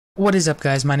What is up,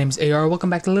 guys? My name is AR. Welcome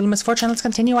back to Little Misfortune. Let's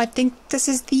continue. I think this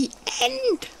is the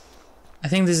end. I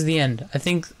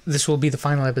think this will be the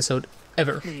final episode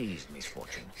ever. Please,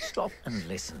 Misfortune, stop and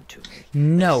listen to me.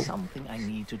 No. There's something I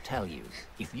need to tell you.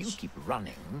 If you keep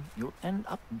running, you'll end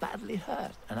up badly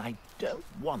hurt, and I don't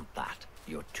want that.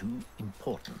 You're too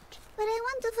important. But I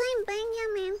want to find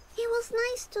Benjamin. He was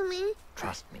nice to me.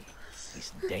 Trust me,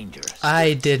 he's dangerous.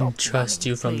 I didn't trust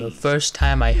you from the first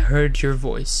time I heard your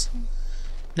voice.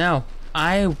 No,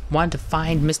 I want to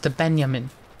find Mr. Benjamin.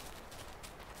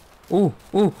 Ooh.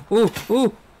 What's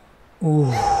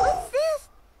this?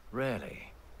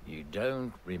 Really? You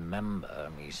don't remember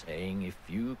me saying if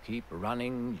you keep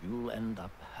running, you'll end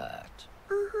up hurt?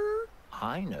 Uh-huh.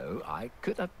 I know I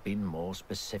could have been more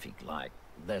specific, like,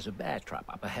 there's a bear trap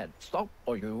up ahead. Stop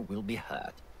or you will be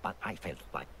hurt. But I felt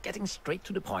like getting straight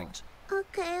to the point.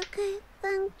 Okay,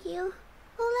 thank you.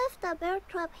 Who left a bear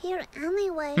trap here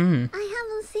anyway? I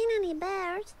haven't seen any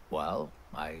bears. Well,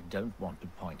 I don't want to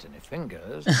point any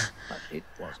fingers, but it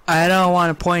was... I don't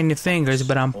want to point any fingers,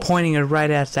 but I'm pointing it right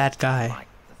at that guy. Like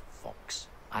the fox.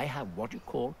 I have what you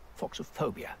call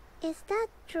foxophobia. Is that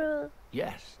true?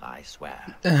 Yes, I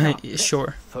swear. Now, Sure.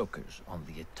 let's focus on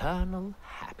the eternal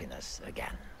happiness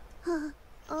again.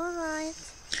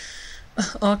 Alright.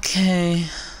 Okay.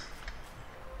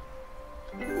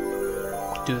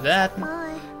 Do that.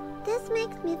 Boy, this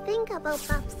makes me think about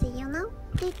Babsy, you know?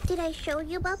 Did I show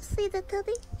you Babsy the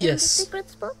teddy? Yes. In the secret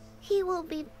spot? He will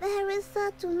be very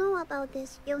sad to know about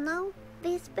this, you know?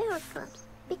 These bear traps.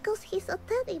 Because he's a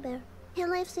teddy bear. He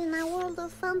lives in a world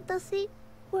of fantasy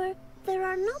where there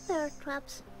are no bear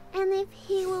traps. And if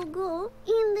he will go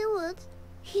in the woods,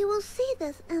 he will see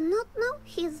this and not know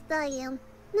he's dying.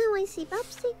 Now I see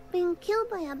Babsy being killed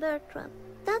by a bear trap.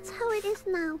 That's how it is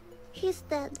now. He's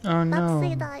dead. Oh, no.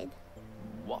 Babsy died.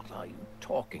 What are you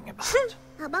talking about?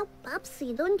 About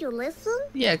Babsy, don't you listen?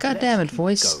 Yeah, goddamn it, Let's keep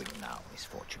voice. going now,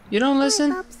 Misfortune. You don't Hi,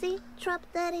 listen? Babsy,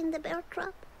 trapped dead in the bear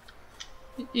trap.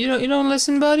 You don't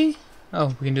listen, buddy?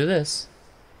 Oh, we can do this.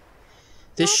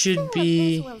 This Let's see should what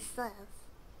be... this one says.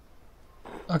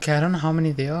 Okay, I don't know how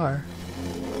many they are.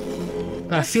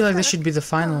 But I feel like this should be the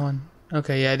final one.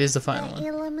 Okay, yeah, it is the final The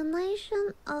one.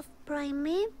 elimination of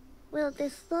Primate will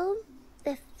dissolve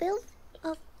the filth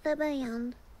of the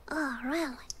beyond. Oh,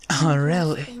 really? Oh,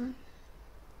 really? Interesting.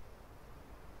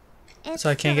 So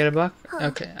I can't get it back?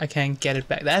 Okay, I can't get it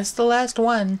back. That's the last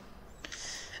one.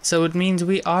 So it means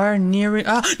we are nearing...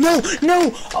 Ah, no!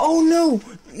 Oh,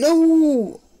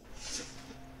 no!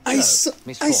 I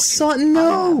saw...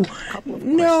 No!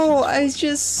 I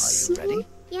just... Are you ready?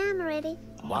 Yeah, I'm ready.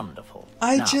 Wonderful.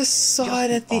 I Now, just saw it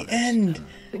be at the honest end. and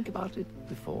think about it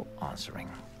before answering.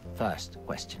 First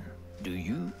question. Do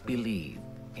you believe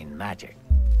in magic?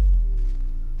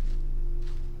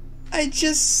 I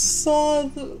just saw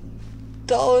the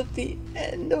doll at the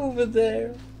end over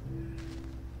there.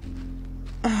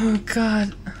 Oh,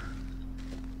 God.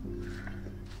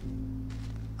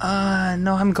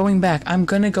 No, I'm going back. I'm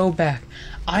gonna go back.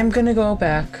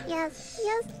 Yes,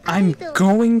 I'm I do.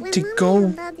 going When to Mommy go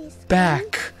and Daddy scream,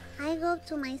 back. I go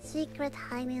to my secret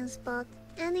hiding spot.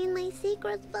 And in my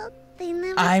secret spot, they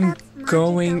never I'm that's magical,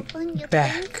 going don't you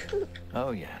back. think?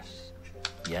 Oh, yes.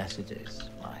 Yes, it is,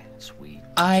 my sweet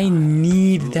I child.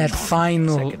 need Ooh, that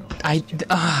final... second question. Do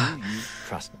you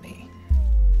trust me?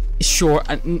 Sure.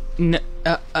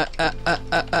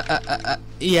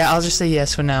 Yeah, I'll just say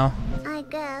yes for now. I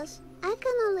guess. I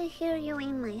can only hear you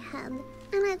in my head.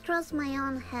 And I trust my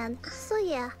own head. So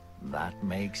yeah. That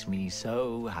makes me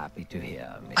so happy to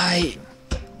hear, Miss I-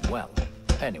 Fortune. Well,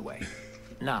 anyway,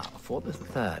 now for the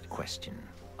third question.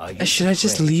 Are you Should I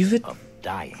just afraid leave it? of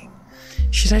dying?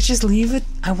 Should I just leave it?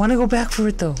 I want to go back for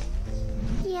it, though.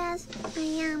 Yes, I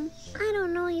am. I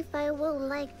don't know if I will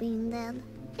like being dead.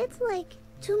 It's like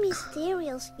too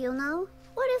mysterious, you know?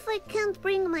 What if I can't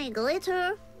bring my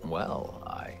glitter? Well,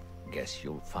 I guess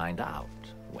you'll find out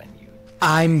when you...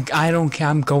 I don't care.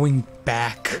 I'm going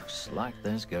back. Looks like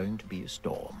there's going to be a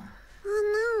storm.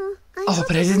 Oh no. Oh, hope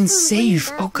but I it didn't doesn't save.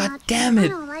 rain that Oh, god much. damn I it.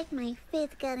 don't like my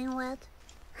feet getting wet.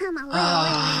 I'm a little you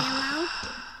know?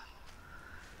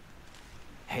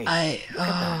 Hey, look at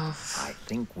that. I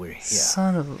think we're here.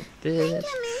 Son of a bitch.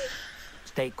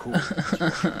 Stay cool.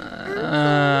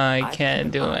 I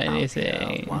can't do I'll be out here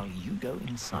anything. while you go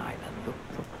inside and look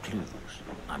for clues.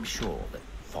 I'm sure that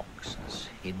Fox has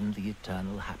hidden the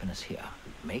eternal happiness here.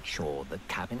 Make sure the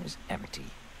cabin is empty,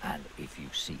 and if you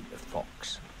see the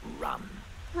fox, run.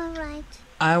 Alright.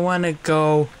 I want to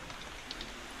go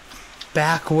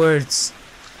backwards.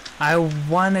 I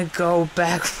want to go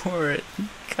back for it.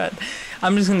 God,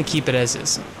 I'm just going to keep it as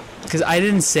is. Because I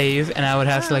didn't save, and I would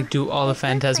have to like do all the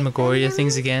Phantasmagoria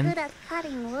things again. Good at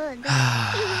cutting wood.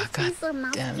 God He's so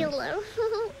damn it. muscular.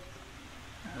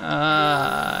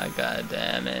 God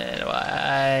damn it.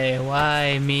 Why?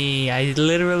 Why me? I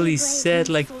literally said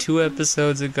like 2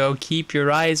 episodes ago, keep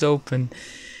your eyes open.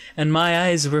 And my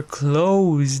eyes were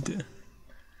closed.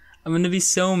 I'm gonna be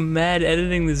so mad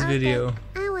editing this video.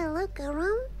 I will look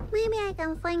around. Maybe I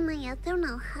can find my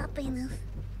eternal happiness.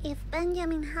 If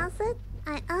Benjamin has it,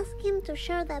 I ask him to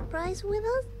share that prize with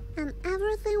us, and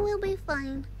everything will be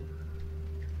fine.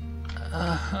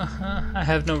 I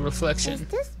have no reflection. Is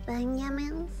this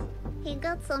Benjamin's? He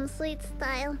got some sweet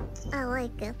style. I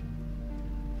like it.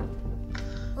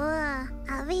 Wow,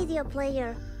 a video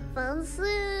player. Fancy.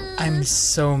 I'm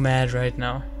so mad right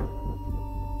now.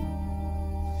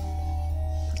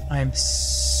 I'm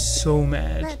so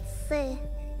mad. Let's see.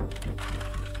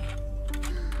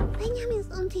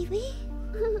 Benjamin's on TV?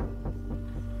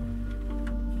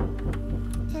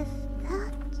 Is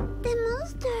that the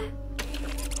monster?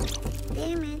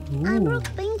 Damn it, I Ooh.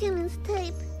 broke Benjamin's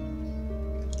tape.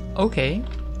 Okay,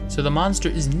 so the monster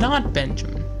is not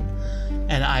Benjamin.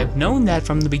 And I've known that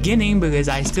from the beginning because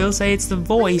I still say it's the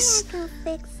voice. Maybe I can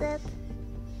fix it.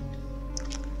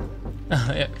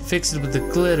 Yeah, fix it with the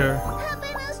glitter.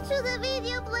 Happiness to the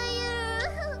video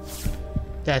player.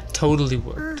 That totally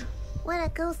worked. What a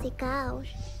cozy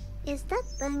couch. Is that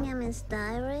Benjamin's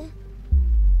diary?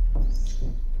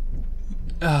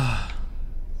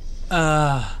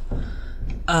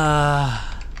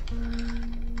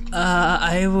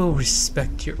 I will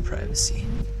respect your privacy.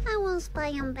 I won't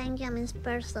spy on Benjamin's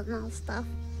personal stuff.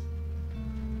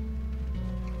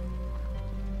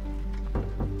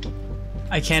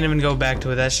 I can't even go back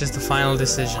to it, that's just the final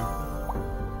decision.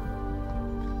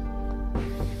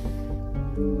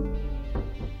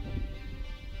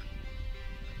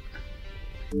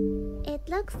 It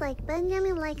looks like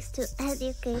Benjamin likes to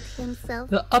educate himself.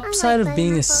 The upside of Unlike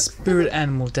being a dinosaurs. spirit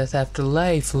animal, death after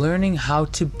life, learning how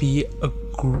to be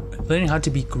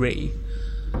gray.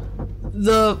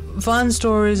 The fun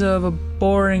stories of a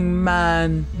boring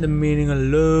man, the meaning of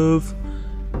love,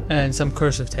 and some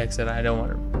cursive text that I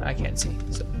can't see.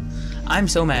 So, I'm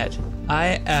so mad.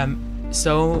 I am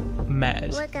so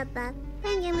mad. Look at that.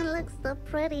 Benjamin looks so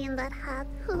pretty in that hat.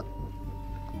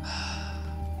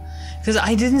 Because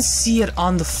I didn't see it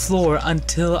on the floor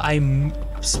until Benjamin,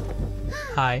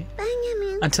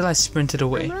 until I sprinted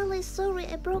away. I'm really sorry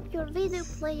I broke your video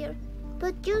player,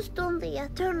 but you stole the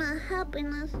eternal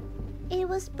happiness. It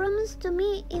was promised to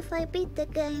me if I beat the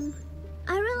game.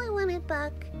 I really want it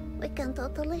back. We can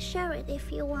totally share it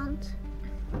if you want.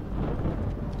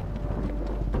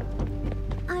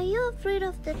 Are you afraid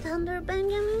of the thunder,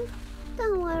 Benjamin?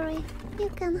 Don't worry. You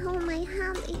can hold my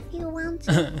hand if you want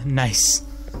to. Nice.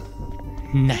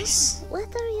 Nice. What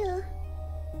are you?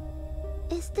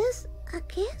 Is this a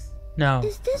kiss? No.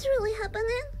 Is this really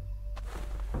happening?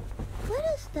 What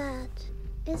is that?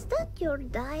 Is that your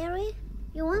diary?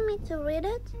 You want me to read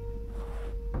it?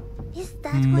 Is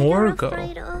that what Morgo. you're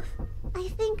afraid of? I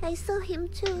think I saw him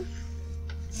too.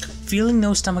 Feeling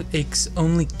no stomach aches,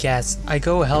 only gas. I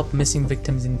go help missing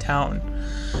victims in town.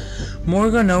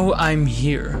 Morgo know I'm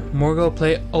here. Morgo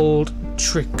play old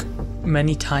trick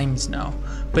many times now.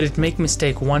 But it make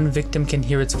mistake. One victim can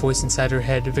hear its voice inside her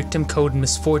head. Victim code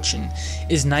Misfortune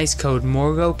is nice code.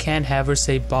 Morgo can't have her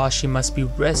say boss, she must be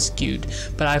rescued.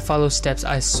 But I follow steps.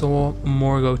 I saw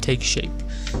Morgo take shape.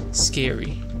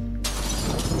 Scary.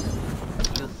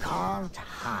 You can't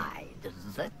hide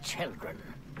the children.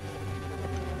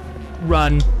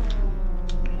 Run.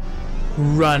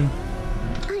 Run.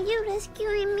 Are you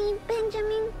rescuing me,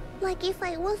 Benjamin? Like if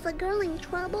I was a girl in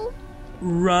trouble?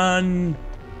 Run.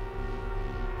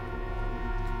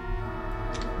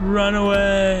 Run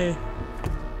away.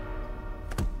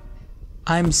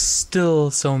 I'm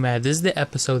still so mad. This is the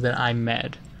episode that I'm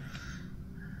mad.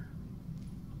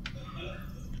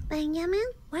 Benjamin,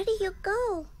 where do you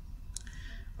go?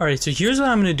 Alright, so here's what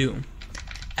I'm gonna do.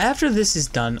 After this is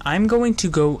done, I'm going to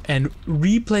go and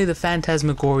replay the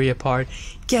Phantasmagoria part,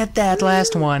 get that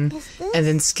last one, and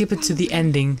then skip it to the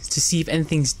ending to see if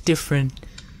anything's different,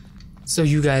 so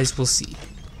you guys will see.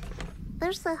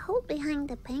 There's a hole behind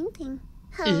the painting.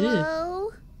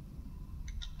 Hello?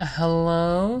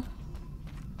 Hello?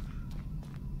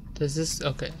 Does this...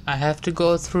 Okay, I have to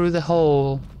go through the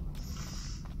hole.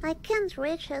 I can't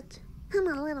reach it. I'm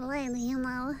a little lady, you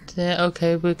know.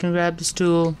 Okay, we can grab the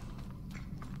stool.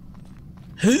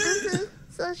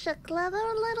 Such a clever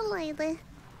little lady.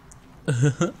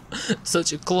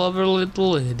 Such a clever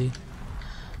little lady.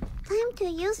 Time to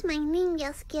use my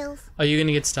ninja skills. Are you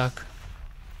gonna get stuck?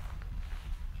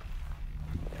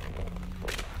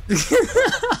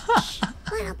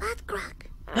 Little butt crack.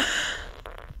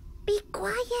 Be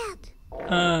quiet.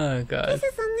 Oh god. This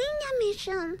is a ninja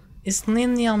mission. It's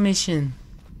ninja mission.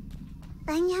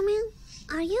 Benjamin,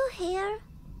 are you here?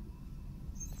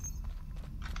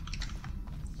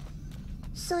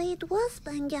 So it was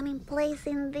Benjamin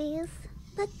placing this,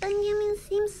 but Benjamin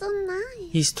seems so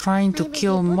nice. He's trying to Maybe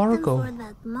kill he put them Margot. for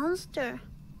that monster.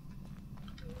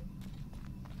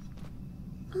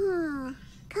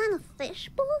 Kind of fish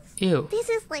balls? Ew. This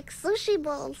is like sushi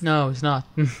balls. No, it's not.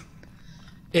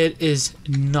 It is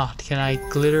not. Can I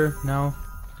glitter? No.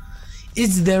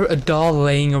 Is there a doll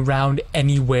laying around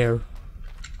anywhere?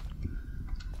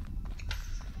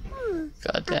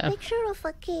 God A damn. picture of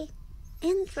a key.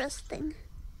 Interesting.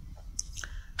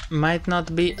 Might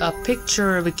not be a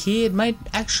picture of a key, it might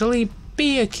actually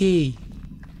be a key.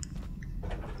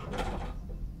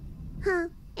 Huh,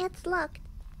 it's locked.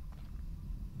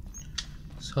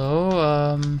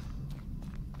 So,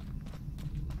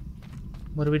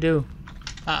 what do we do?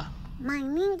 Ah, My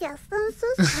ninja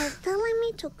senses are telling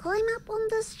me to climb up on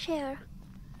this chair.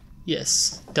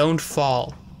 yes. Don't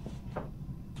fall.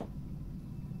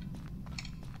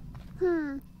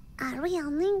 A real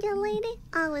ninja lady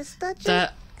always touches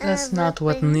That's not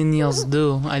what everything. ninjas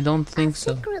do. I don't think A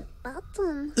so. secret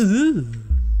button. Ooh.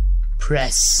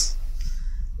 Press.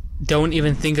 Don't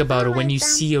even think about it. When you Alright, then.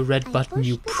 see a red I button,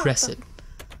 you push the press it. button.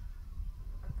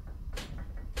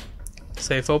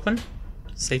 Safe open.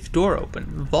 Safe door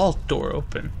open. Vault door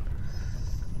open.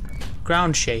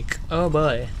 Ground shake. Oh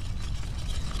boy.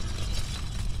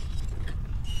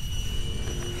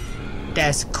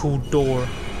 That's a cool door.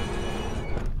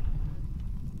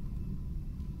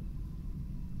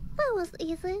 That was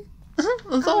easy.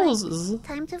 Those.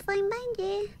 Time to find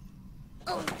Benji.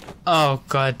 Oh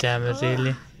god damn it,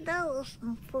 really? That was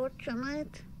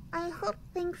unfortunate. I hope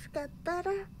things get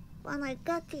better when I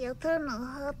get the eternal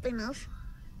happiness.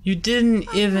 You didn't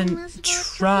even Misfortune.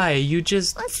 try. You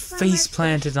just What's my face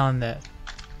planted on that.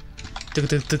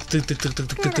 Get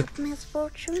up,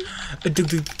 Misfortune. You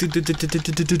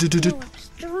are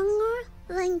stronger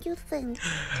than you think.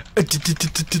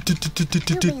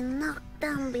 You've been knocked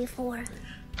down before.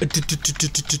 Did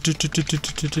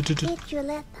you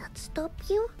let that stop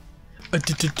you?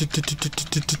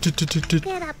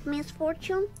 Get up,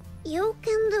 Misfortune. You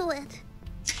can do it.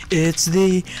 It's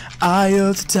the eye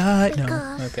of the tiger.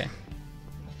 No. Because- Okay.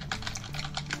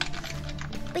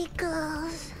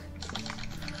 Because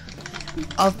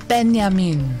Of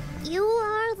Benjamin. you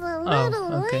are the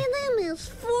little okay. lady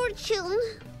Misfortune.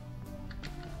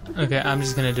 Okay, I'm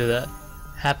just gonna do that.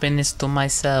 Happiness to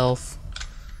myself.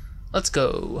 Let's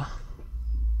go.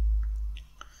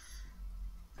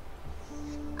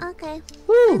 Okay,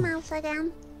 Woo. I'm out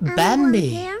again. Bambi. Anyone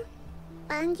here?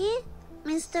 Benji?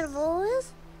 Mr.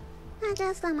 Voice? I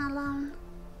guess I'm alone.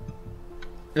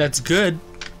 That's good.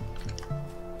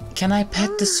 Can I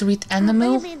pet the sweet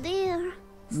animal? Baby dear.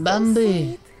 So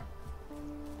Bambi. sweet.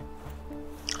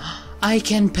 I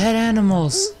can pet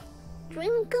animals.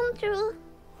 Dream come true.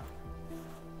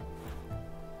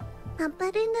 I'm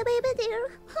petting the baby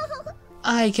deer.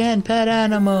 I can pet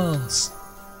animals.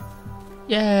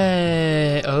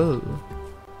 Yay. Oh.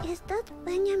 Is that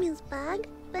Benjamin's bag?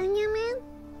 Benjamin?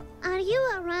 Are you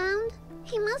around?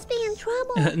 He must be in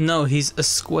trouble. No, he's a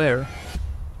square.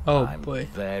 Oh I'm boy.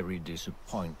 very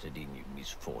disappointed in you,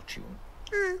 Misfortune.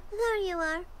 Ah, there you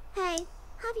are. Hey,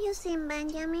 have you seen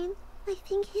Benjamin? I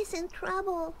think he's in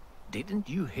trouble. Didn't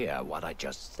you hear what I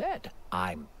just said?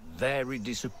 I'm very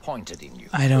disappointed in you.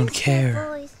 I don't Mr. care.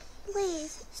 Voice,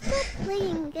 please, stop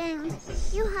playing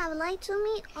games. You have lied to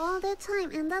me all the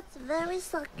time and that's very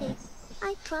sucky.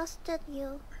 I trusted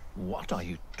you. What are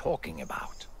you talking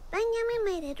about? Benjamin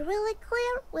made it really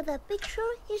clear with a picture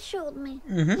he showed me.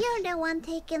 You're the one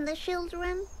taking the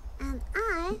children, and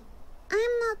I'm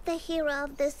not the hero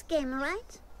of this game,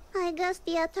 right? I guess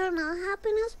the eternal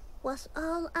happiness was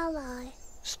all a lie.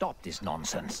 Stop this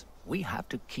nonsense. We have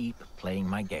to keep playing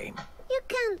my game. You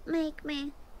can't make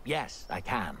me. Yes, I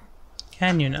can.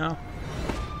 Can you now?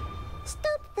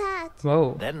 Stop that.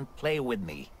 Whoa. Then play with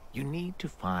me. You need to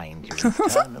find your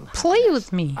eternal Play happiness.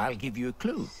 with me. I'll give you a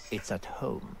clue. It's at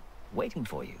home, waiting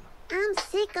for you. I'm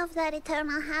sick of that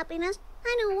eternal happiness.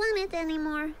 I don't want it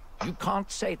anymore. You can't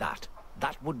say that.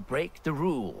 That would break the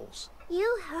rules.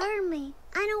 You heard me.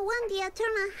 I don't want the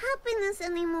eternal happiness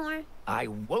anymore. I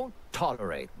won't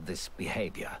tolerate this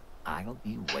behavior. I'll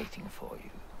be waiting for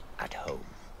you at home.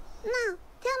 Now,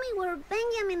 tell me where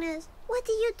Benjamin is. What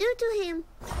did you do to him?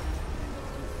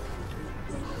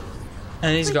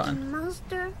 And he's Freaking gone.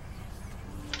 monster.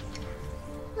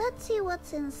 Let's see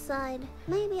what's inside.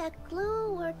 Maybe a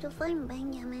clue where to find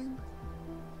Benjamin.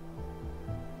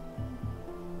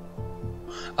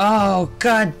 Oh,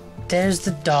 God, there's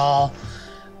the doll.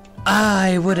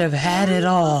 I would have had it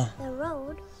all. The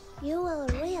road, you will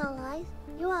realize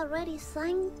you already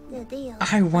signed the deal.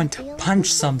 I want to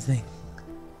punch something.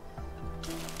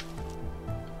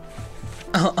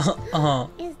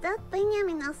 Is that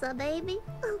Benjamin as a baby?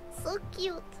 Oh, so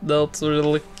cute. That's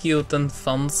really cute and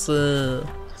fancy.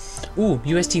 Ooh,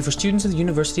 UST for students of the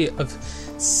University of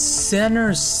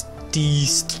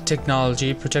Centersteast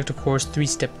Technology. Protector course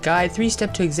 3-step guide.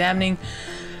 3-step to examining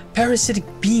parasitic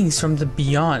beings from the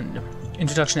beyond.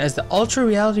 Introduction. As the ultra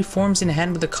reality forms in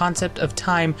hand with the concept of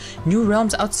time, new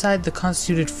realms outside the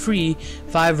constituted free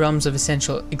 5 realms of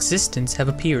essential existence have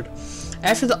appeared.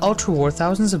 After the Ultra War,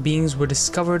 thousands of beings were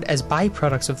discovered as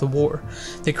byproducts of the war.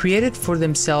 They created for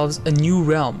themselves a new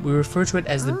realm. We refer to it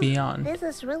as the Beyond. This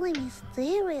is really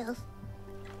mysterious.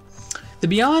 The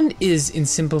Beyond is, in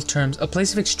simple terms, a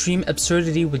place of extreme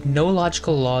absurdity with no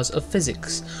logical laws of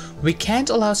physics. We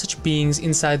can't allow such beings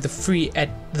inside the free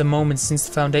at the moment, since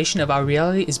the foundation of our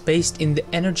reality is based in the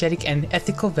energetic and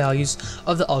ethical values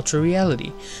of the Ultra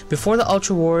Reality. Before the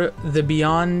Ultra War, the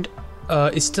Beyond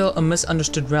is still a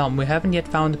misunderstood realm. We haven't yet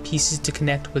found the pieces to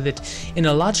connect with it in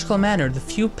a logical manner. The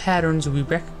few patterns we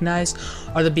recognize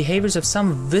are the behaviors of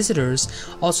some visitors,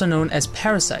 also known as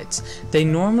parasites. They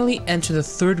normally enter the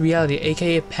third reality,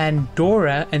 aka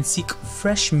Pandora, and seek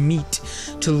fresh meat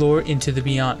to lure into the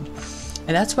beyond.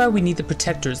 And that's why we need the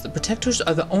Protectors. The Protectors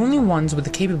are the only ones with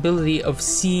the capability of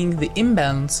seeing the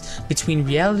imbalance between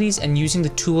realities and using the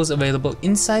tools available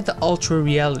inside the Ultra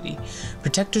Reality.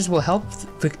 Protectors will help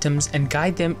victims and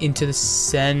guide them into the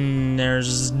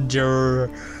centers. The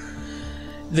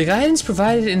guidance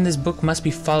provided in this book must be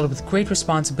followed with great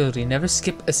responsibility. Never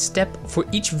skip a step. For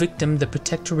each victim, the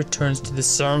Protector returns to the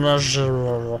centers.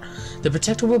 The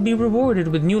Protector will be rewarded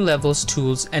with new levels,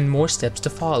 tools, and more steps to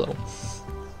follow.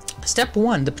 Step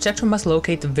 1. The Protector must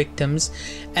locate the victims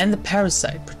and the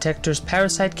parasite. Protector's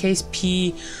parasite case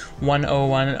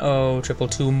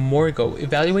P10102222 Morgo.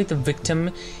 Evaluate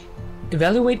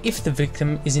if the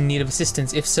victim is in need of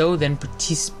assistance. If so, then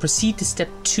proceed to Step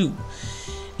 2.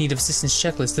 Need of assistance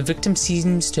checklist. The victim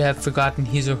seems to have forgotten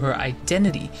his or her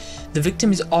identity. The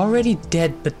victim is already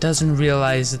dead but doesn't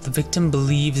realize that the victim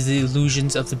believes the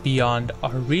illusions of the beyond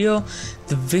are real.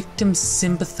 The victim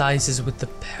sympathizes with the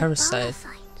parasite.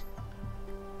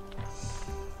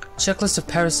 Checklist of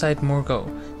Parasite Morgo.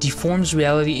 Deforms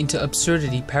reality into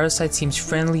absurdity. Parasite seems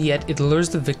friendly, yet it lures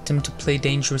the victim to play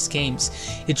dangerous games.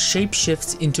 It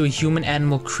shapeshifts into a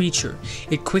human-animal creature.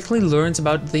 It quickly learns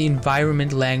about the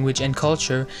environment, language, and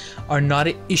culture are not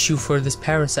an issue for this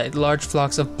parasite. Large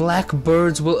flocks of black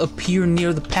birds will appear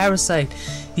near the parasite.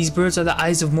 These birds are the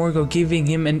eyes of Morgo, giving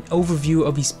him an overview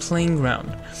of his playing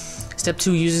ground. Step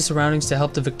 2. Uses surroundings to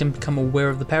help the victim become aware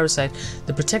of the parasite.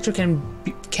 The Protector can,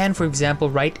 for example,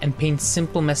 write and paint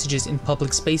simple messages in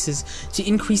public spaces to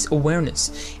increase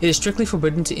awareness. It is strictly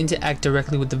forbidden to interact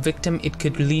directly with the victim. It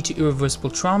could lead to irreversible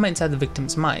trauma inside the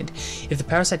victim's mind. If the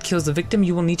parasite kills the victim,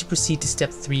 you will need to proceed to Step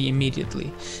 3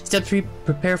 immediately. Step 3.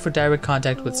 Prepare for direct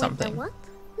contact with something. What?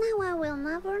 Now I will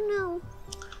never know.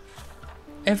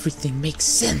 Everything makes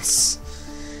sense.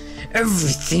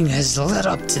 Everything has led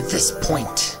up to this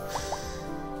point.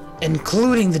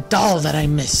 Including the doll that I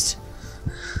missed.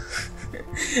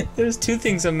 There's 2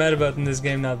 things I'm mad about in this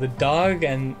game now. The dog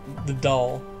and the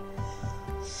doll.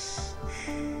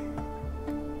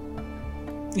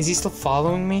 Is he still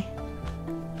following me?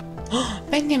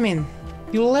 Benjamin!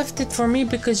 You left it for me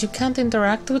because you can't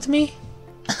interact with me?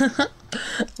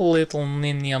 Little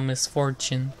Ninja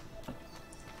Misfortune.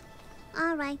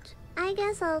 Alright, I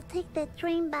guess I'll take the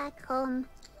train back home.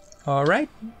 Alright.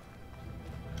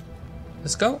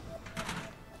 Let's go.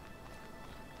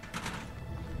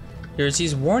 Here's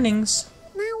his warnings.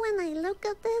 Now when I look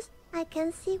at this, I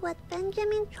can see what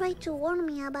Benjamin tried to warn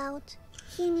me about.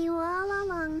 He knew all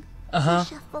along.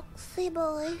 Such a foxy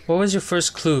boy. What was your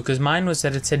first clue? Because mine was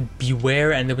that it said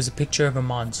beware and there was a picture of a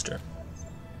monster.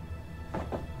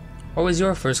 What was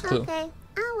your first clue? Okay,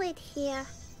 I'll wait here.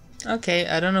 Okay,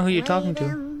 I don't know who you're talking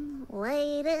to.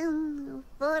 Waiting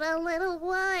for a little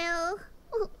while.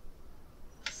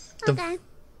 Okay,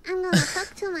 I'm gonna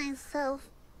talk to myself.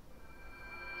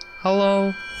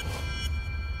 Hello.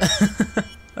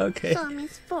 Okay. So,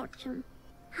 Misfortune,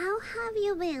 how have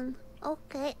you been?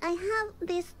 Okay, I have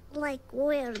this,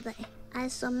 weird day. I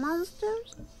saw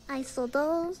monsters, I saw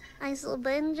dolls, I saw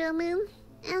Benjamin,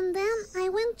 and then I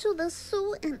went to the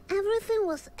zoo and everything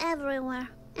was everywhere.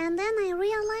 And then I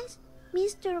realized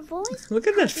Mr. Voice Look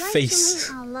at that liked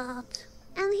face. me a lot.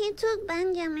 And he took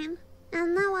Benjamin,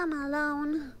 and now I'm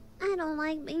alone. I don't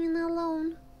like being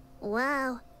alone.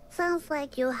 Wow, Sounds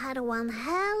like you had one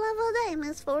hell of a day,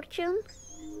 Misfortune.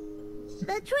 The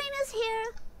train is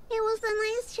here. It was a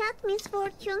nice chat,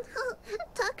 Misfortune.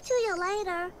 Talk to you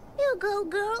later. You go,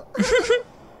 girl.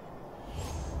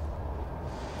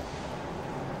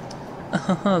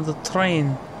 The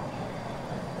train.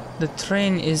 The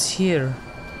train is here.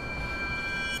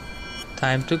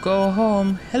 Time to go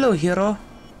home. Hello, hero.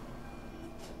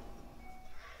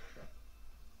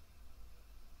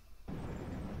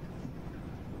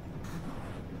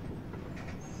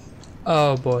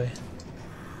 Oh boy.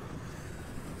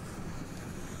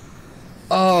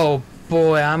 Oh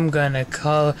boy, I'm gonna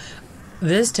call.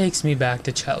 This takes me back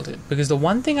to childhood, because the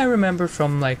one thing I remember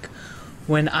from like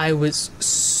when I was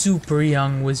super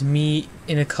young was me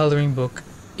in a coloring book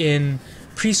in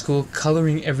preschool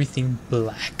coloring everything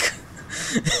black.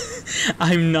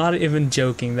 I'm not even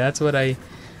joking. That's what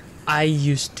I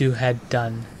used to had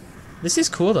done. This is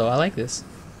cool though. I like this.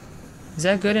 Is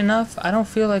that good enough? I don't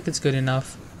feel like it's good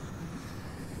enough.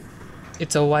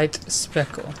 It's a white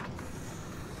speckle.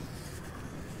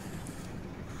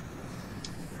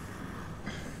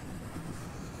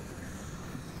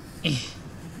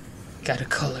 Gotta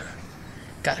color.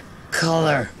 Gotta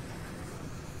color.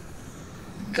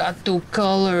 Got to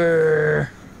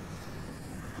color.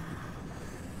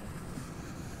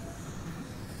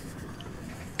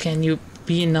 Can you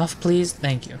be enough, please?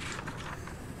 Thank you.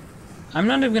 I'm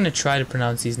not even gonna try to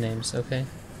pronounce these names, okay?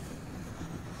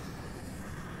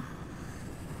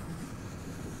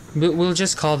 We'll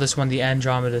just call this one the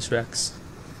Andromedus Rex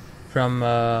from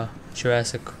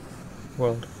Jurassic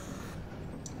World.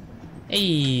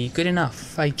 Hey, good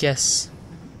enough, I guess.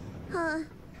 I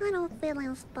don't feel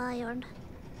inspired.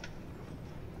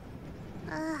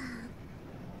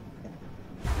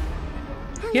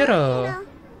 Hero.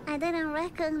 I didn't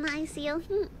recognize you.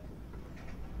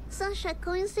 Such a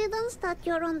coincidence that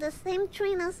you're on the same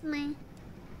train as me.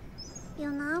 You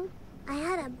know, I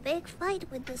had a big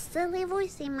fight with the silly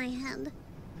voice in my head.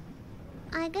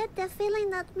 I get the feeling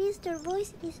that Mr.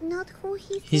 Voice is not who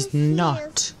he says He's he not.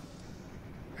 is.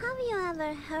 Have you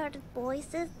ever heard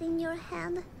voices in your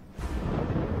head?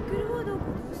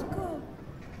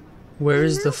 Where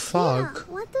is No, the fog? Hira,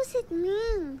 what does it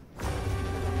mean?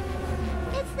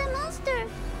 It's the monster!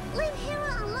 Leave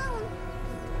Hira alone!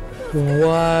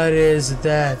 What is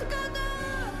that?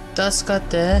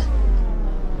 Taskate.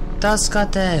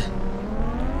 Taskate.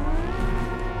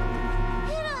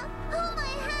 Hira, hold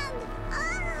my hand!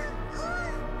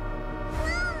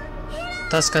 No! Hira!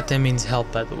 Taskate means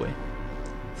help, by the way.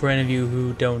 For any of you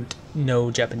who don't know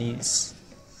Japanese.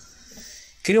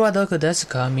 Kiri wa doko desu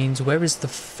ka means where is the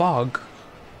fog?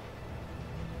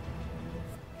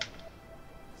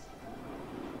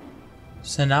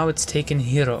 So now it's taken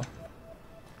Hiro.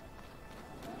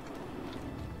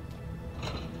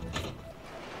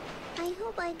 I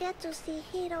hope I get to see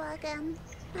Hiro again.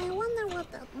 I wonder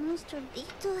what that monster did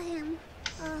to him.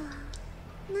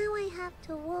 Now I have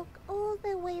to walk all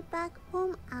the way back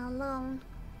home alone.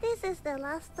 This is the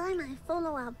last time I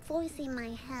follow a voice in my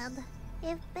head.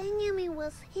 If Benjamin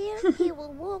was here, he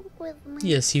would walk with me.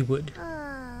 Yes, he would.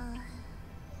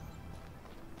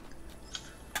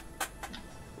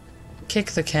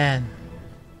 Kick the can.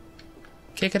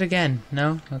 Kick it again.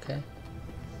 No? Okay.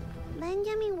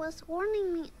 Benjamin was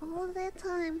warning me all the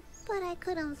time, but I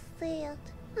couldn't see it.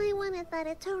 I wanted that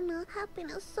eternal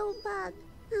happiness so bad.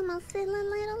 I'm a silly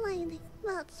little lady.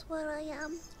 That's what I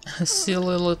am. A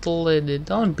silly little lady.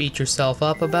 Don't beat yourself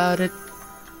up about it.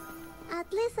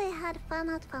 At least I had fun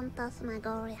at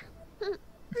Phantasmagoria. I'm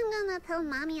gonna tell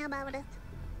Mommy about it.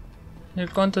 You're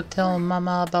going to tell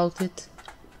Mama about it?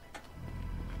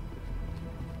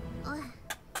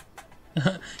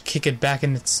 Kick it back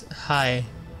in its high.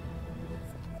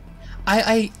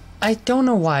 I don't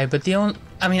know why, but the only...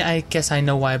 I mean, I guess I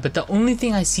know why, but the only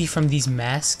thing I see from these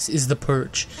masks is the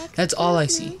purge. That's all I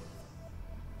see.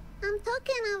 I'm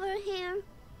talking over here.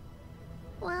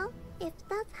 Well, if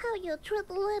that's how you treat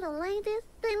little ladies,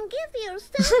 then give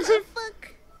yourself a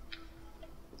fuck.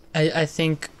 I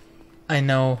think I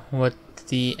know what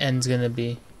the end's gonna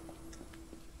be.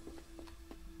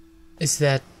 Is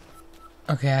that...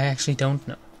 Okay, I actually don't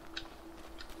know.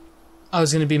 I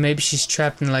was gonna be maybe she's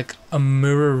trapped in like a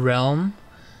mirror realm,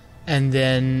 and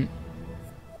then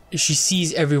she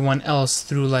sees everyone else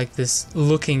through like this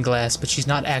looking glass, but she's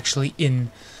not actually in,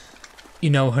 you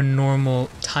know, her normal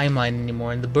timeline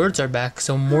anymore. And the birds are back,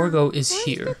 so Morgo is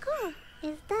here.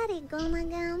 Is Daddy gone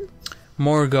again?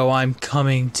 Morgo, I'm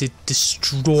coming to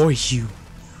destroy you.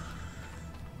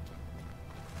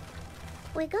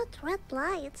 We got red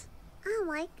lights. I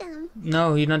like them.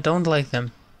 No, don't like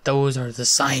them. Those are the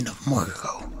sign of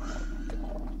Morgo.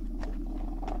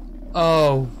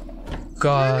 Oh,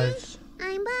 God.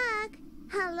 I'm back.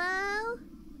 Hello?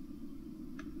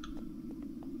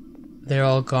 They're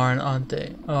all gone, aren't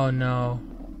they? Oh, no.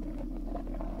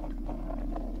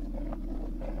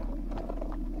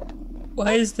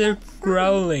 Why is there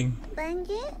growling?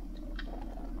 Benji?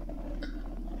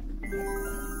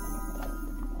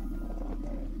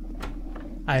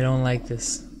 I don't like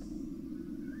this.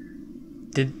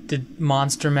 Did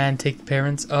Monster Man take the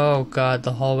parents? Oh God,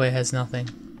 the hallway has nothing.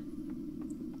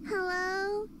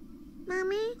 Hello?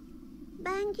 Mommy?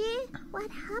 Benji? What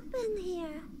happened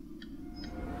here?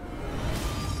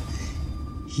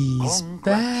 He's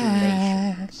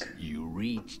back. Congratulations. You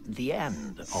reached the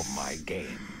end of my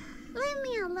game. Leave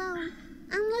me alone.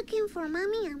 I'm looking for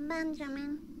Mommy and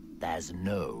Benjamin. There's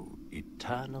no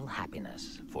eternal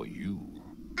happiness for you.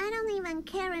 I don't even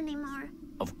care anymore.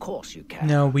 Of course you can.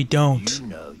 No, we don't. You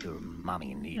know your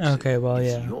mommy needs Okay, you. well,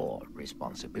 It's yeah. your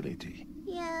responsibility.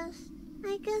 Yes,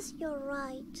 I guess you're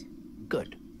right.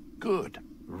 Good. Good.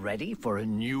 Ready for a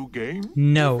new game?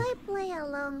 No. If I play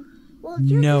alone, will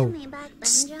you No. give me back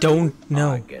Benjamin? Don't. I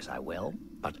No. guess I will,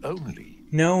 but only.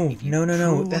 No. if you No. No.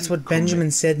 No. That's what truly Benjamin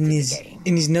commit said to the game.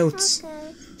 in his notes.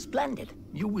 Okay. Splendid.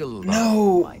 You will love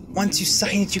No. my Once new you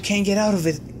sign game. it, you can't get out of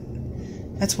it.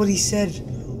 That's what he said.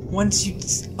 Once you.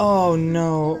 Oh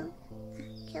no.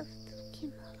 Just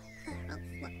keep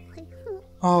like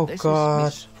Oh This God.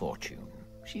 is Misfortune.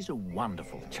 She's a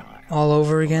wonderful child. All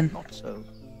over again. Not so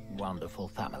wonderful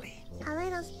family. A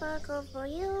little sparkle for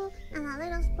you, and a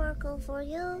little sparkle for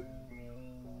you.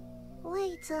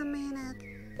 Wait a minute.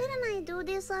 Didn't I do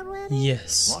this already?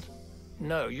 Yes. What?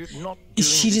 No, you're not. Is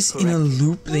doing she this just in a correctly.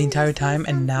 loop the entire time,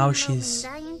 and now Something about she's? me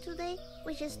dying today,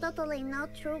 which is totally not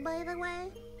true, by the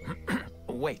way.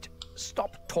 Wait.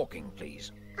 Stop talking,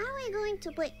 please. Are we going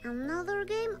to play another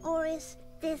game, or is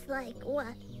this like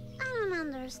what? I don't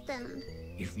understand.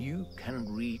 If you can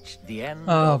reach the end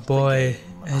Oh of the boy,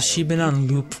 game, has she I'll been give on you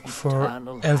loop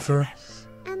eternal forever? happiness.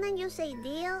 And then you say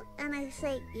deal, and I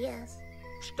say yes.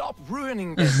 Stop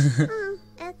ruining this.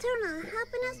 Eternal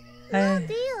happiness? No Eh.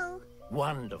 deal.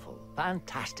 Wonderful.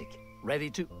 Fantastic. Ready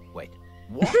to... Wait.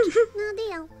 What? No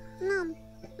deal. No.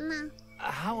 No.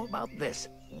 How about this?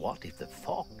 What if the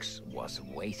fox was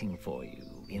waiting for you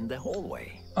in the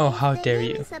hallway? Oh, how The dare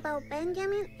game you! is about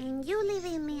Benjamin, and you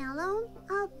leaving me alone,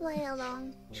 I'll play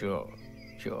along. Sure,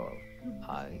 sure.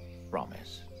 I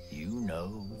promise. You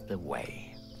know the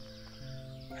way.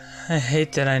 I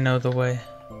hate that I know the way.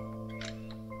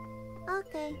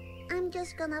 Okay, I'm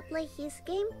just gonna play his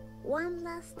game one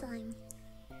last time.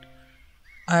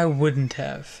 I wouldn't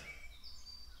have.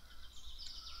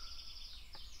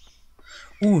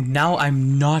 Ooh, now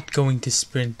I'm not going to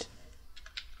sprint.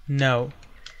 No.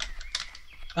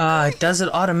 Ah, it does it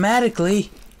automatically.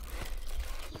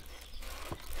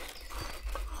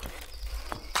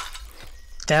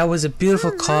 That was a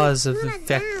beautiful cause of Not a effect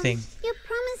dance. thing. You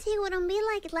promised he wouldn't be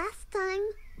like last time.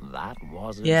 That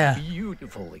was a Yeah.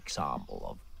 beautiful example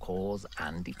of cause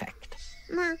and effect.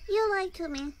 Ma, you lied to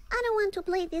me. I don't want to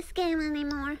play this game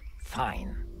anymore.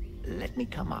 Fine. Let me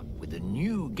come up with a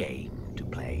new game to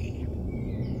play.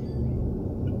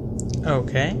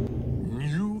 Okay.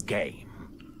 New game.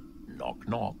 Knock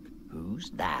knock.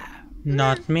 Who's there?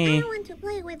 Not I me. don't want to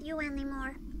play with you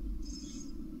anymore.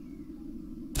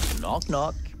 Knock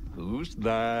knock. Who's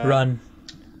there? Run.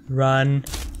 Run.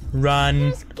 Run.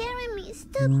 You're scaring me,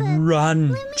 stupid.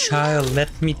 Run, Leave me child. alone.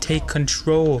 Let me take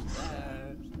control.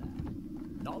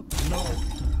 Knock knock.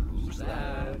 Who's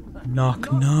there?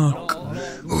 Knock, knock.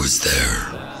 Who's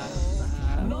there?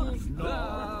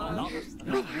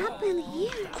 What happened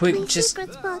here? Quick, My just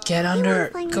secret spot. get You under.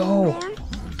 won't find me Go. there.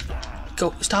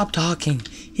 Go. Stop talking.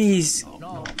 He's.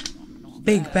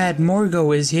 Big Bad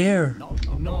Morgo is here.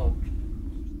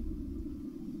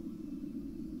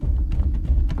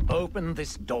 Open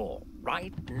this door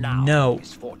right now. No.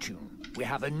 Misfortune. We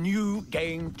have a new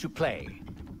game to play.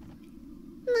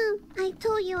 No, I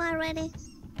told you already.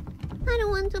 I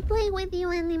don't want to play with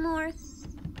you anymore.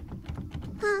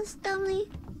 Stomley,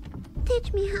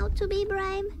 teach me how to be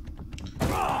brave.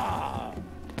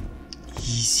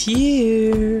 He's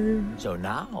here. So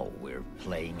now we're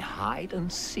playing hide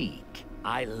and seek.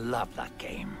 I love that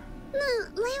game. No,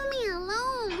 leave me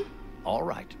alone. All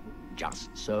right,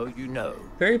 just so you know.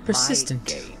 Very persistent.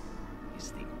 My game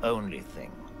is the only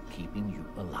thing keeping you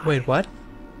alive. Wait, what?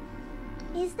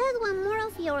 Is that one more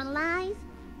of your lies?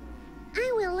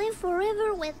 I will live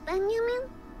forever with Benjamin,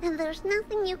 and there's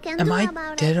nothing you can Am do I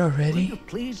about dead it. Will already? you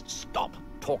please stop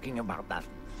talking about that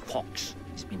fox?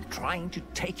 He's been trying to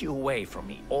take you away from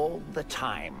me all the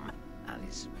time, and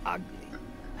is ugly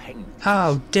paint.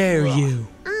 How dare you?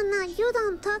 Oh no, you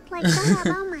don't talk like that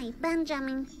about my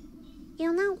Benjamin.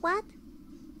 You know what?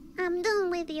 I'm done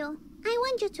with you. I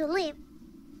want you to leave.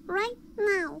 Right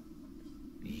now.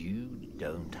 You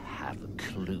don't have a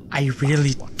clue. I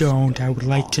really don't. I would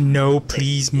like to know,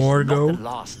 please, This is not Morgo. the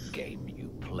last game you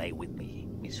play with me,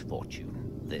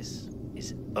 Misfortune. This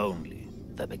is only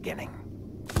the beginning.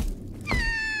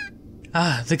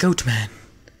 Ah, the goat man.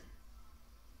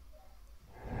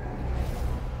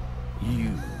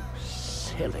 You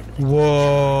silly little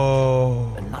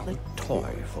Whoa. another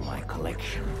toy for my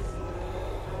collection.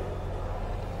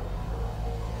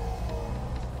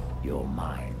 You're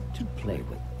mine to play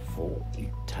with for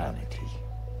eternity.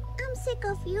 I'm sick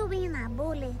of you being a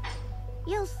bully.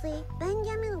 You'll see,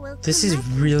 Benjamin will This come is back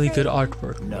and really save good me.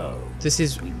 artwork. No, This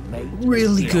is we made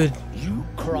really a deal. good. You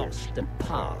crossed the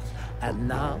path, and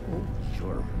now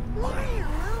you're Leave me mine.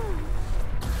 alone.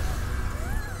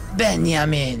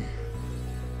 Benjamin.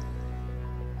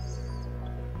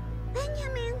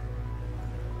 Benjamin.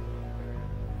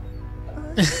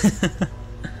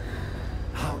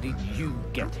 How did you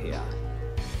get here?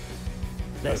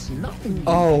 There's nothing you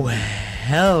Oh,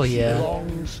 hell yeah.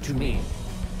 belongs to me.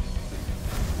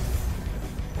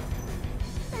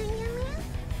 Benjamin.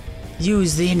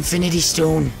 Use the Infinity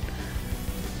Stone.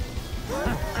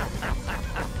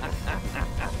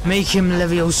 Make him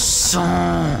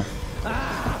Leviosa.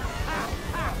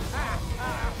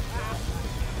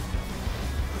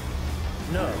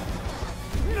 No.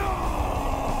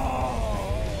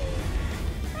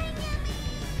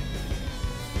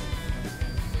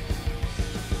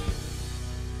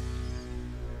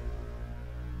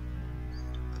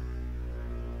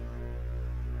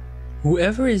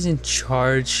 Whoever is in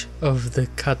charge of the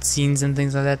cutscenes and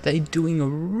things like that, they're doing a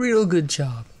real good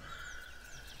job.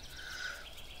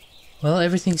 Well,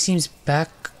 everything seems back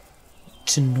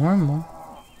to normal.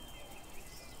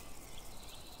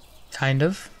 Kind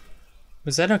of.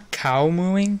 Was that a cow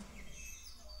mooing?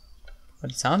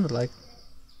 What it sounded like.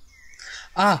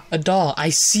 Ah, a doll. I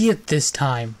see it this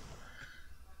time.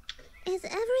 Is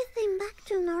everything back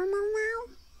to normal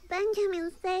now?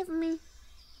 Benjamin saved me.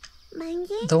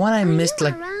 Benji? The one I are missed, you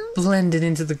like, around? blended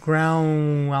into the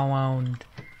ground.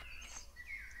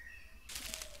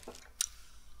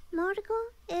 Morgo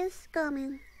is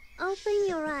coming. Open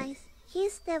your eyes.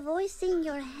 He's the voice in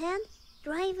your head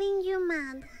driving you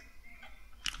mad.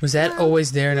 Was that Well,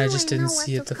 always there and I now just know didn't what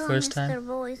see to it the call first Mr. time?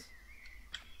 Voice.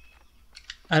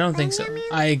 I don't think so. Benjamin,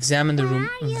 I examined the where room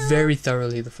are you? very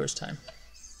thoroughly the first time.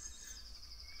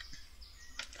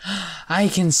 I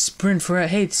can sprint for it.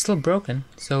 Hey, it's still broken.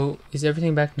 So, is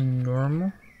everything back to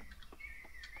normal?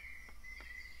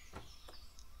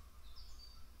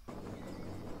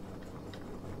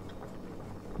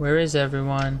 Where is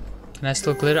everyone? Can I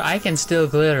still glitter? I can still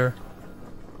glitter.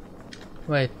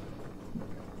 Wait.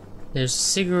 There's a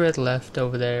cigarette left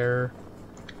over there.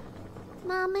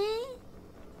 Mommy?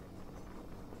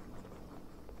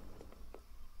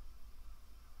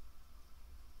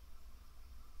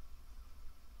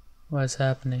 What's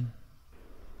happening?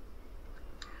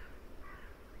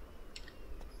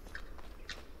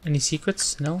 Any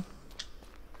secrets? No?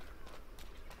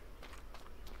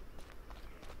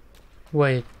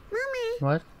 Wait, Mommy,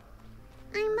 what?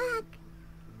 I'm back.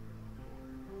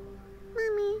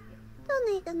 Mommy,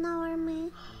 don't ignore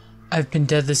me. I've been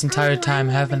dead this entire I'm time,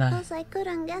 whining haven't I? Because I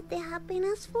couldn't get the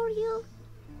happiness for you.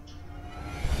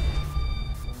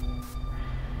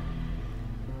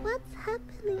 What's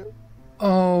happening?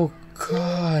 Oh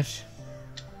god.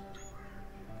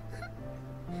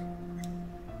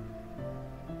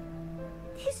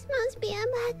 This must be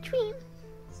a bad dream.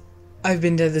 I've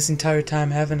been dead this entire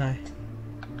time, haven't I?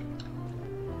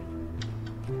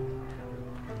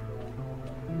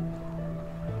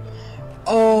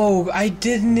 Oh, I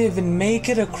didn't even make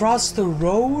it across the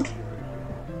road?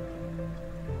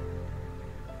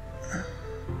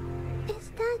 Is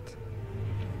that...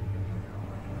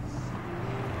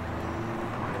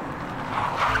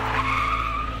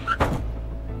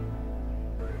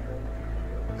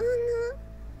 Oh no,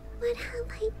 what have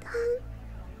I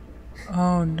done?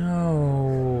 Oh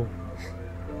no.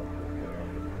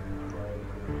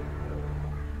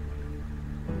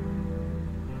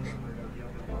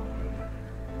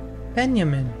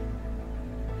 Benjamin.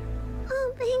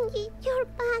 Oh, Benji, you're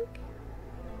back.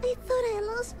 I thought I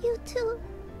lost you too.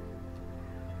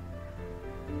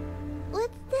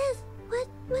 What's this?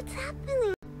 What's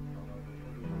happening?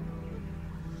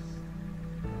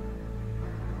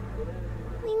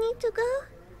 We need to go?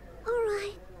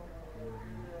 Alright.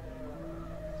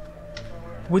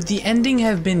 Would the ending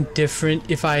have been different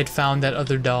if I had found that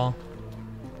other doll?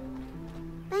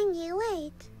 Benji,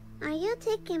 wait.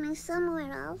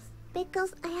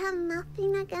 because I have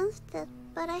nothing against it,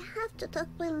 but I have to talk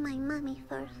with my mommy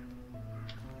first.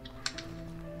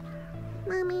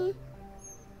 Mommy,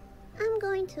 I'm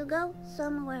going to go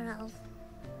somewhere else.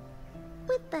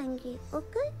 With Benji,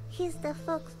 okay? He's the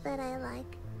fox that I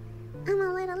like. I'm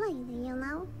a little lady, you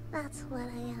know? That's what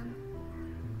I am.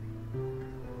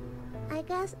 I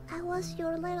guess I was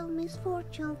your little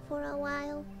misfortune for a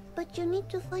while, but you need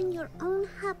to find your own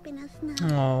happiness now.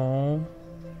 Aww.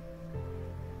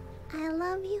 I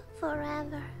love you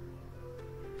forever.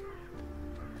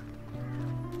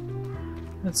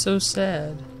 That's so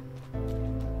sad.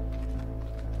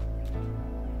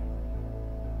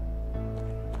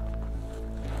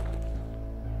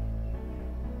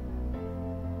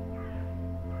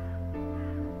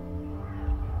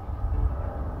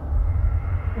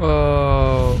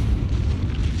 Oh.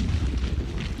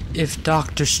 If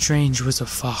Doctor Strange was a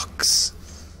fox.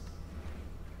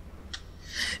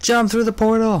 Jump through the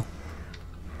portal.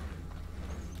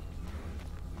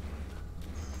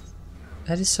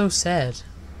 That is so sad.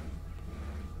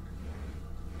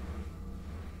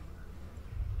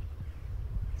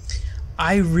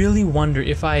 I really wonder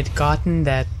if I had gotten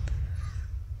that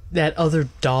other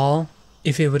doll,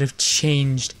 if it would have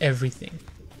changed everything.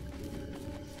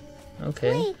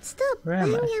 Okay. Wait, stop, Where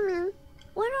am I? Benjamin.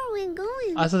 Where are we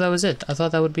going? I thought that was it. I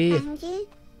thought that would be it. Benji?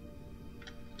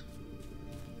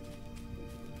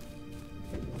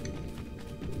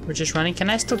 We're just running. Can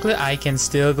I still glitter? I can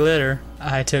still glitter.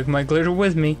 I took my glitter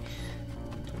with me.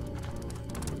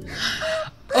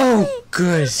 Oh,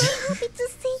 good. I'm so happy to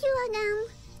see you again.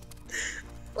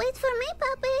 Wait for me,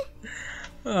 puppy.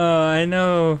 Oh, I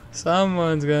know.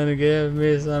 Someone's gonna give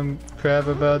me some crap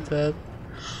about that.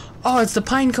 Oh, it's the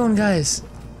pine cone guys.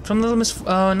 From Little Miss...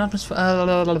 not Miss...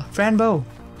 Fran Bow.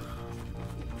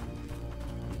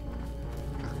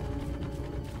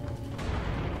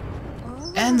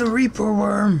 And the Reaper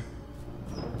Worm.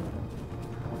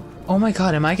 Oh my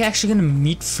god, am I actually gonna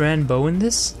meet Fran Bow in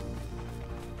this?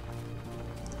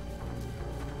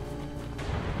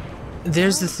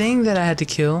 There's the thing that I had to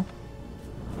kill.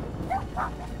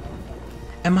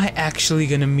 Am I actually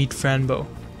gonna meet Fran Bow?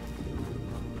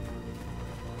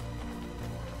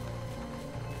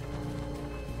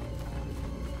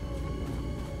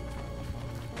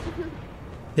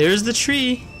 There's the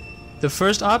tree. The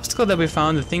first obstacle that we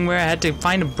found, the thing where I had to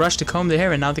find a brush to comb the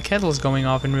hair, and now the kettle is going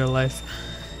off in real life.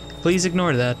 Please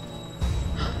ignore that.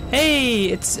 Hey,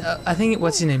 it's, I think,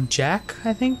 what's his name? Jack,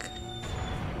 I think?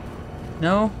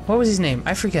 No? What was his name?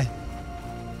 I forget.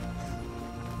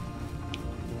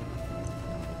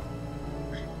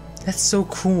 That's so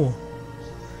cool.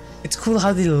 It's cool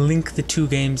how they link the two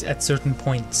games at certain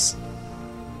points.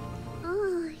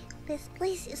 Oh, this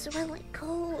place is really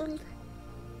cold.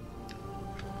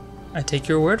 I take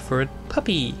your word for it.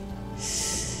 Puppy!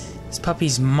 This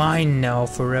puppy's mine now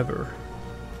forever.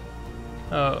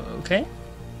 Oh, okay.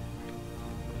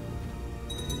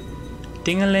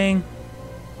 Ding-a-ling.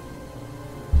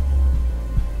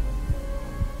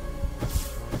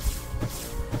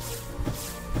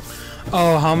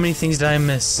 Oh, how many things did I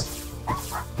miss?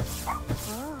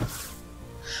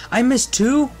 I missed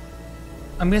two?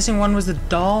 I'm guessing one was the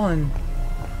doll and...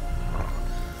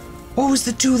 What was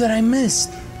the two that I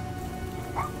missed?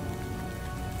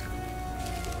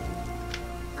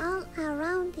 All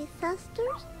around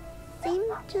disasters seem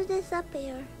to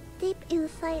disappear. Deep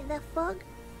inside the fog,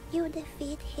 you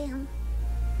defeat him.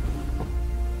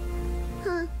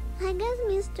 Huh, I guess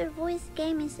Mr. Voice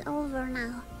game is over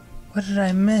now. What did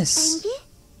I miss? Benji?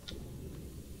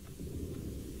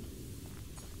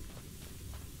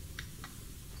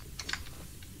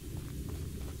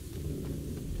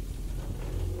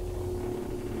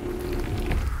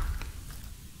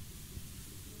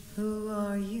 Who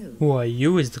are you? Who are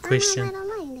you is the I'm a question. little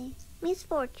lady.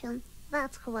 Misfortune.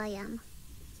 That's who I am.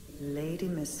 Lady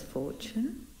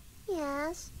Misfortune?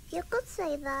 Yes, you could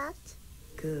say that.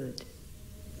 Good.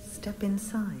 Step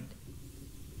inside.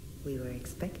 We were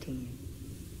expecting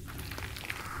you.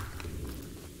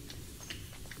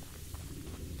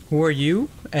 Who are you?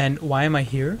 And why am I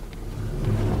here?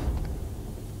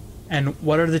 And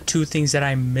what are the two things that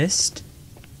I missed?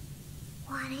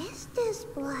 What is this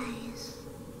place?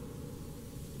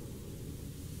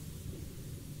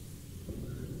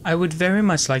 I would very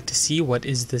much like to see what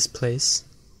is this place.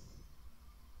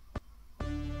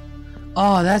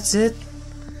 Oh, that's it?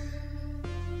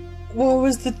 What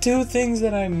was the two things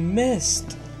that I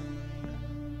missed?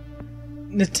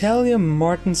 Natalia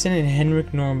Martinson and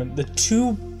Henrik Norman, the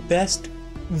two best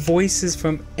voices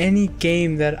from any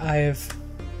game that I have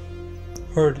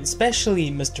heard, especially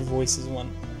Mr. Voice's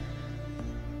one.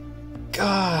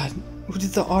 God, who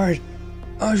did the art?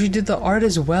 Oh, she did the art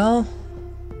as well?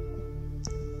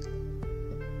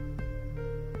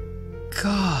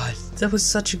 God, that was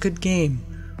such a good game.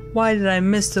 Why did I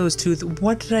miss those two?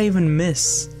 What did I even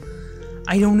miss?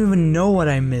 I don't even know what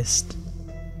I missed.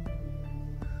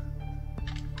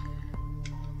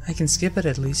 I can skip it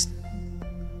at least.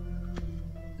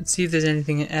 Let's see if there's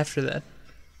anything after that.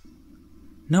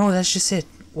 No, that's just it.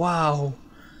 Wow.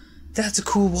 That's a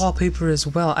cool wallpaper as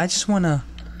well. I just wanna...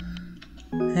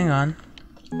 Hang on.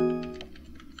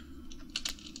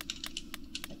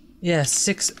 Yeah,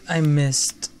 6 I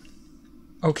missed.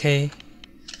 Okay.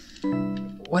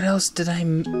 What else did I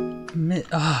miss?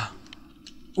 Ah.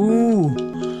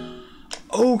 Ooh.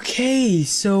 Okay,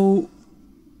 so...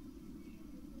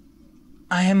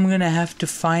 I am gonna have to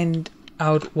find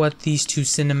out what these 2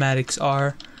 cinematics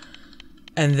are.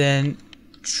 And then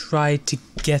try to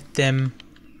get them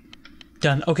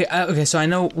done. Okay, okay, so I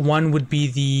know one would be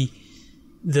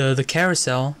the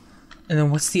carousel. And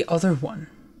then what's the other one?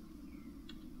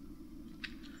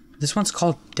 This one's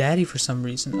called Daddy for some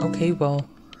reason. Okay, well,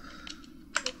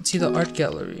 let's see the art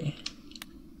gallery.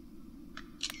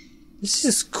 This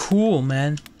is cool,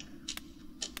 man.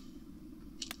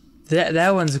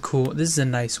 That one's cool. This is a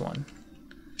nice one.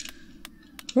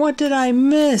 What did I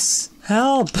miss?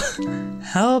 Help!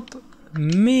 Help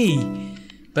me!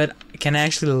 But can I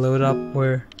actually load up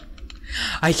where...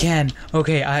 I can!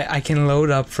 Okay, I can load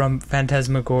up from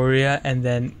Phantasmagoria and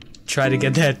then try to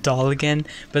get that doll again,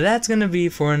 but that's gonna be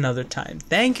for another time.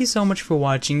 Thank you so much for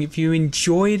watching. If you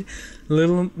enjoyed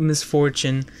Little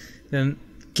Misfortune, then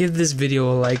give this video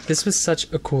a like. This was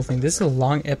such a cool thing. This is a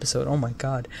long episode. Oh my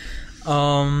god.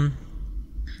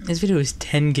 This video is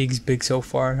 10 gigs big so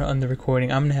far on the recording.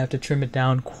 I'm gonna have to trim it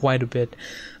down quite a bit.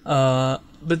 But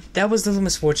that was Little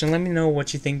Misfortune. Let me know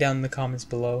what you think down in the comments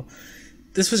below.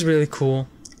 This was really cool.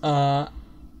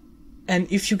 And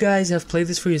if you guys have played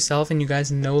this for yourself and you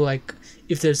guys know like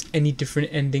if there's any different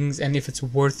endings and if it's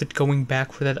worth it going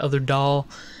back for that other doll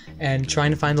and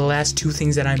trying to find the last 2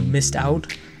 things that I missed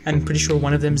out, I'm pretty sure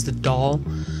one of them is the doll,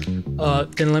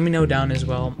 then let me know down as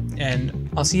well and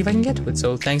I'll see if I can get to it.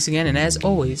 So thanks again, and as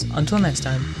always, until next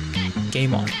time,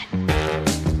 game on.